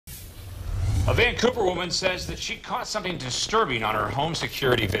A Vancouver woman says that she caught something disturbing on her home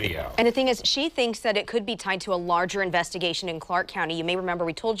security video. And the thing is, she thinks that it could be tied to a larger investigation in Clark County. You may remember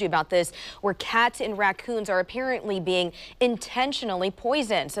we told you about this, where cats and raccoons are apparently being intentionally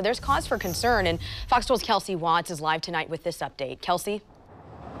poisoned. So there's cause for concern. And Fox 12's Kelsey Watts is live tonight with this update. Kelsey?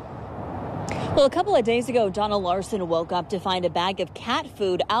 Well, a couple of days ago, Donna Larson woke up to find a bag of cat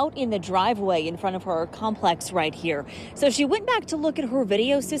food out in the driveway in front of her complex right here. So she went back to look at her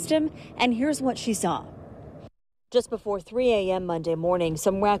video system, and here's what she saw. Just before 3 a.m. Monday morning,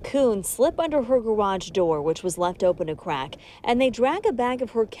 some raccoons slip under her garage door, which was left open a crack, and they drag a bag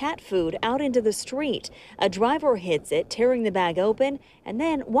of her cat food out into the street. A driver hits it, tearing the bag open, and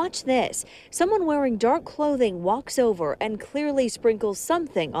then watch this. Someone wearing dark clothing walks over and clearly sprinkles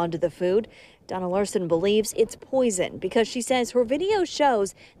something onto the food. Donna Larson believes it's poison because she says her video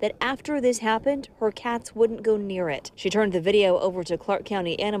shows that after this happened, her cats wouldn't go near it. She turned the video over to Clark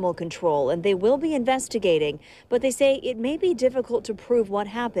County Animal Control, and they will be investigating, but they say it may be difficult to prove what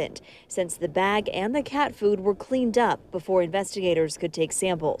happened since the bag and the cat food were cleaned up before investigators could take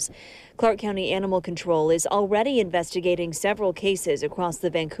samples. Clark County Animal Control is already investigating several cases across the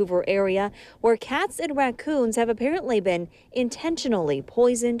Vancouver area where cats and raccoons have apparently been intentionally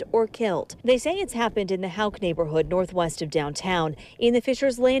poisoned or killed. They say it's happened in the Houck neighborhood northwest of downtown, in the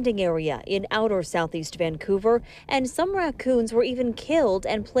Fisher's Landing area in outer southeast Vancouver, and some raccoons were even killed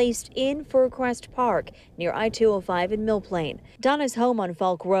and placed in Fircrest Park near I-205 in Mill Plain. Donna's home on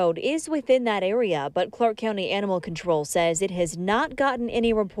Falk Road is within that area, but Clark County Animal Control says it has not gotten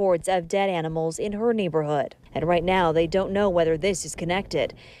any reports of dead animals in her neighborhood. And right now, they don't know whether this is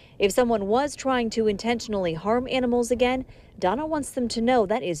connected. If someone was trying to intentionally harm animals again, Donna wants them to know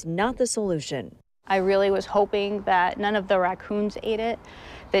that is not the solution. I really was hoping that none of the raccoons ate it,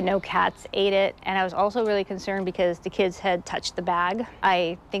 that no cats ate it, and I was also really concerned because the kids had touched the bag.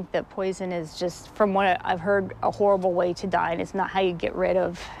 I think that poison is just, from what I've heard, a horrible way to die, and it's not how you get rid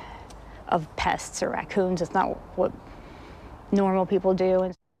of pests or raccoons. It's not what normal people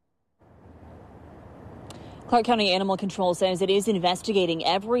do. Clark County Animal Control says it is investigating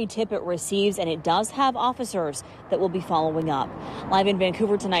every tip it receives, and it does have officers that will be following up. Live in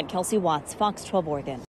Vancouver tonight, Kelsey Watts, Fox 12 Oregon.